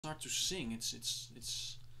start to sing.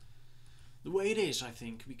 It's the way it is, I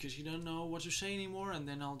think, because you don't know what to say anymore, and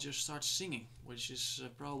then I'll just start singing, which is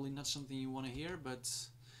probably not something you want to hear, but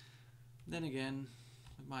then again,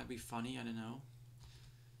 it might be funny, I don't know.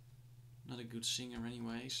 Not a good singer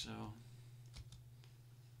anyway, so...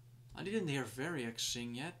 I didn't hear Variax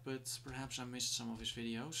sing yet, but perhaps I missed some of his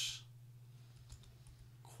videos.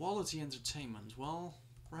 Quality entertainment, well,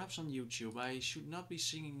 perhaps on YouTube. I should not be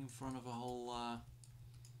singing in front of a whole...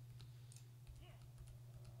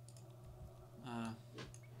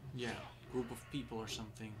 yeah, group of people or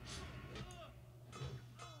something.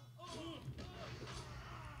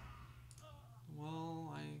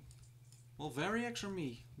 Well, Variax or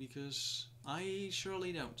me, because I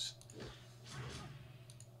surely don't.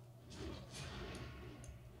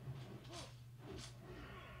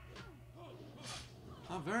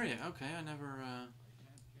 Oh, Variax, okay, I never...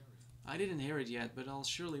 I didn't hear it yet, but I'll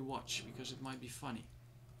surely watch, because it might be funny.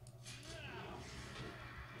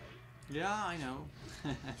 Yeah, I know.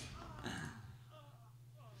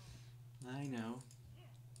 I know.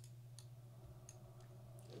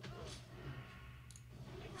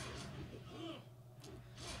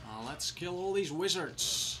 Let's kill all these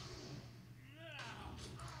wizards.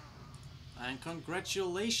 And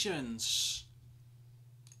congratulations.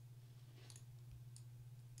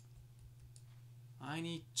 I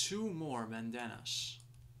need 2 more bandanas.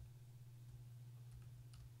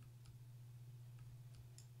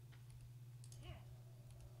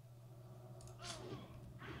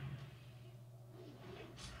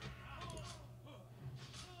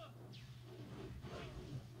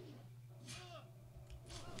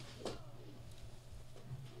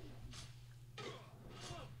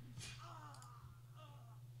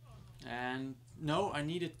 And no, I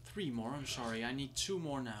needed 3 more, I'm sorry, I need 2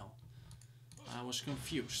 more now. I was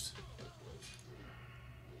confused.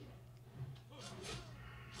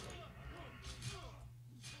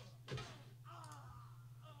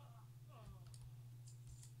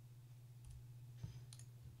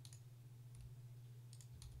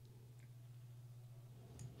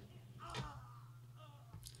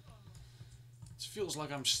 It feels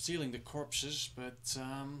like I'm stealing the corpses, but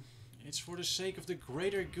it's for the sake of the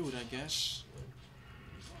greater good, I guess.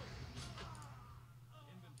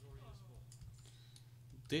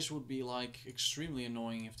 This would be like extremely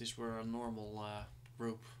annoying if this were a normal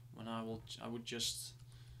group, when I would just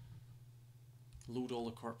loot all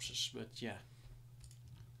the corpses, but yeah.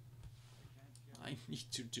 I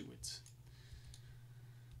need to do it.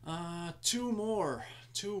 2 more.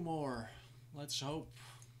 2 more. Let's hope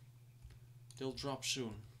they'll drop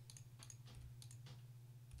soon.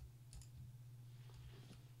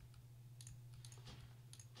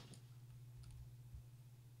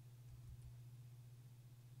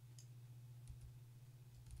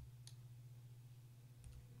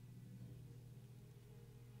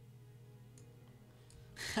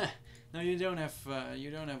 No, you don't have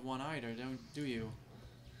one either, do you?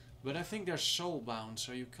 But I think they're soulbound,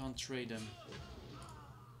 so you can't trade them.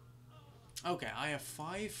 Okay, I have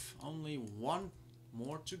 5, only 1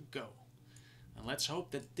 more to go. And let's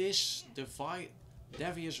hope that this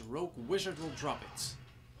devious rogue wizard will drop it.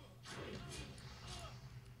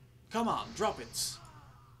 Come on, drop it!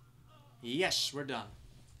 Yes, we're done.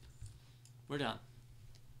 We're done.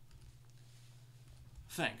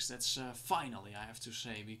 Thanks, that's finally, I have to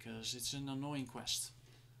say, because it's an annoying quest.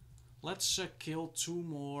 Let's kill 2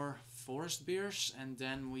 more forest bears, and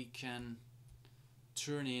then we can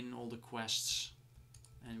turn in all the quests,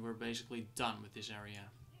 and we're basically done with this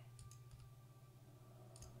area.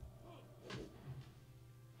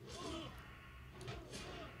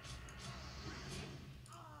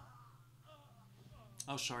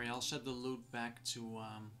 Oh, sorry, I'll set the loot back to,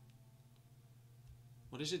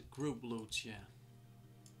 what is it? Group loot, yeah.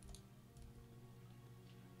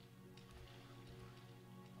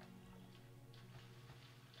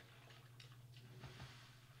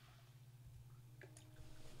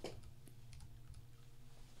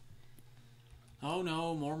 Oh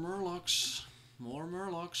no, more murlocs. More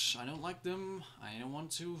murlocs. I don't like them. I don't want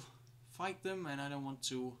to fight them, and I don't want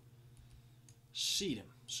to see them.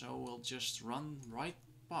 So we'll just run right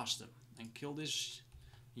past them and kill this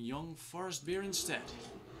young forest bear instead.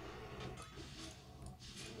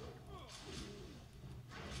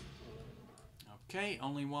 Okay,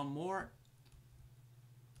 only 1 more.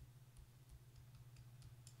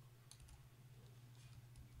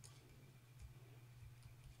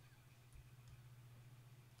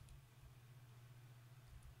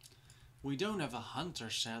 We don't have a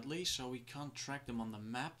hunter, sadly, so we can't track them on the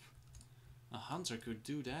map. A hunter could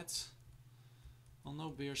do that. Well, no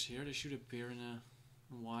bears here, they should appear in a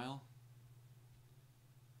while.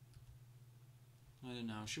 I don't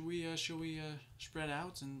know. Should we spread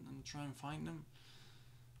out and try and find them?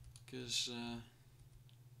 Because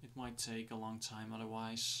it might take a long time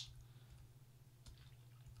otherwise.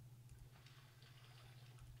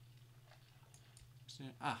 Is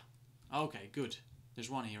there? Ah, okay, good. There's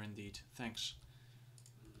one here indeed. Thanks.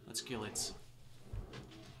 Let's kill it.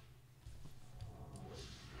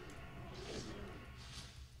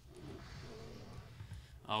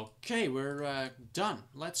 Okay, we're done.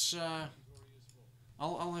 Let's.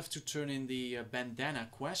 I'll have to turn in the bandana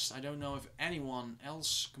quest. I don't know if anyone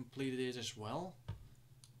else completed it as well.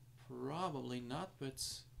 Probably not, but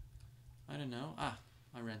I don't know. Ah,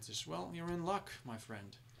 Hyrantis. Well, you're in luck, my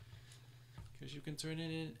friend, because you can turn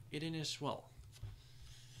it in as well.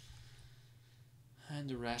 And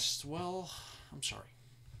the rest, well, I'm sorry.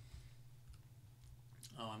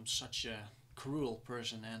 Oh, I'm such a cruel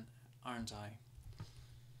person, and aren't I?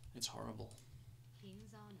 It's horrible.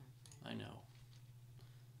 I know.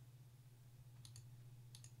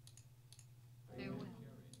 Farewell.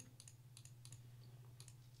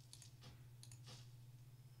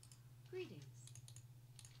 Greetings.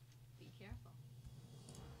 Be careful.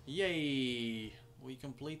 Yay! We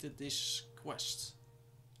completed this quest.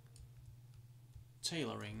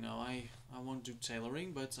 Tailoring. No, I won't do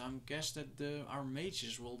tailoring, but I guess that our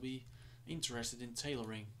mages will be interested in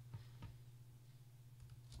tailoring.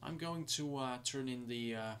 I'm going to turn in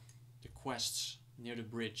the quests near the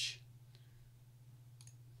bridge.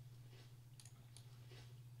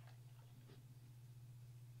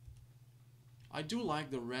 I do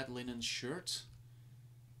like the red linen shirt.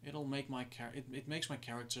 It'll make my it makes my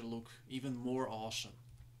character look even more awesome.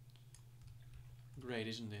 Great,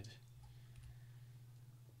 isn't it?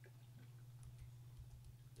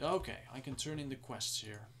 Okay, I can turn in the quests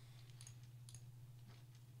here.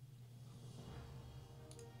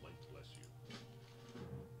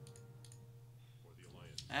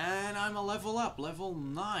 And I'm a level up, level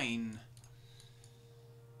 9.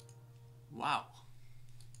 Wow.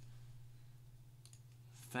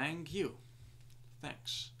 Thank you.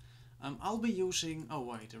 Thanks. I'll be using... Oh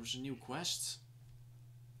wait, there's a new quest.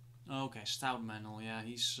 Okay, Stout Mantle, yeah,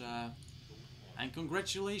 he's... And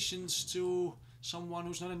congratulations to someone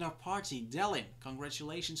who's not in our party. Delin,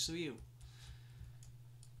 congratulations to you.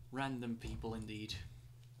 Random people indeed.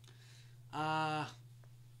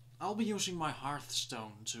 I'll be using my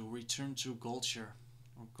Hearthstone to return to Goldshire.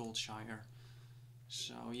 Or Goldshire.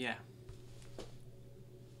 So, yeah.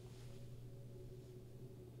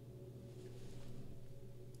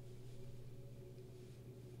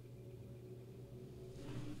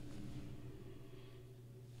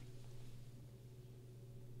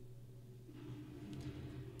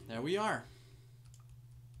 There we are.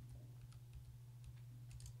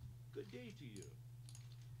 Good day to you.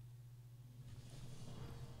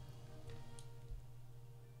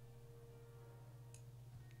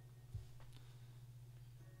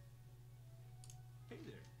 Hey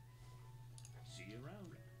there. See you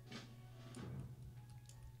around.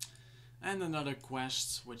 And another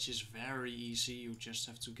quest, which is very easy. You just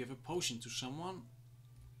have to give a potion to someone.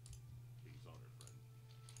 King's honor, friend.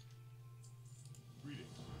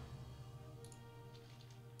 Greetings.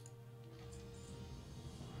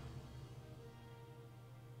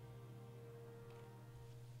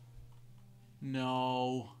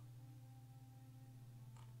 No.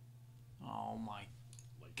 Oh my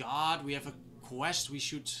god, we have a quest we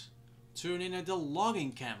should turn in at the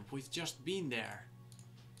logging camp. We've just been there.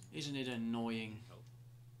 Isn't it annoying?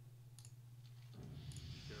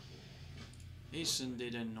 Isn't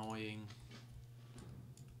it annoying?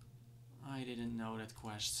 I didn't know that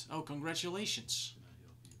quest. Oh, congratulations.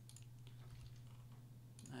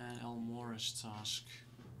 And Elmora's task.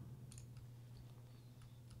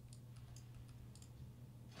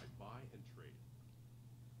 I buy and trade.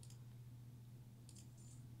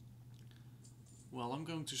 Well, I'm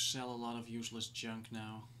going to sell a lot of useless junk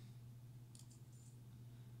now.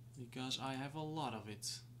 Because I have a lot of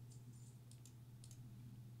it.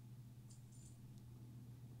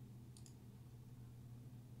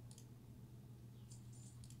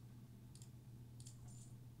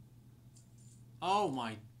 Oh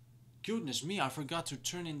my goodness me, I forgot to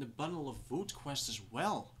turn in the bundle of wood quest as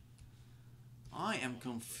well. I am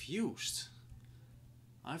confused.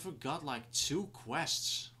 I forgot like 2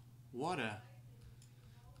 quests. What a...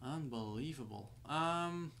 Unbelievable.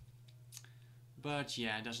 But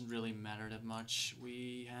yeah, it doesn't really matter that much.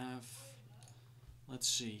 We have... Let's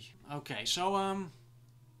see. Okay, so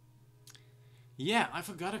yeah, I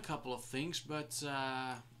forgot a couple of things, but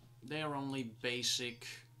they are only basic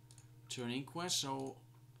turn-in quests, so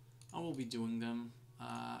I will be doing them.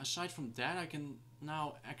 Aside from that, I can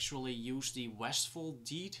now actually use the Westfall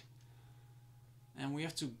deed. And we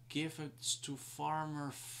have to give it to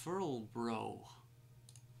Farmer Furlbro.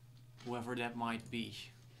 Whoever that might be.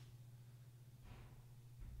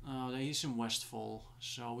 Oh, he's in Westfall,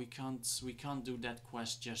 so we can't do that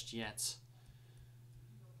quest just yet.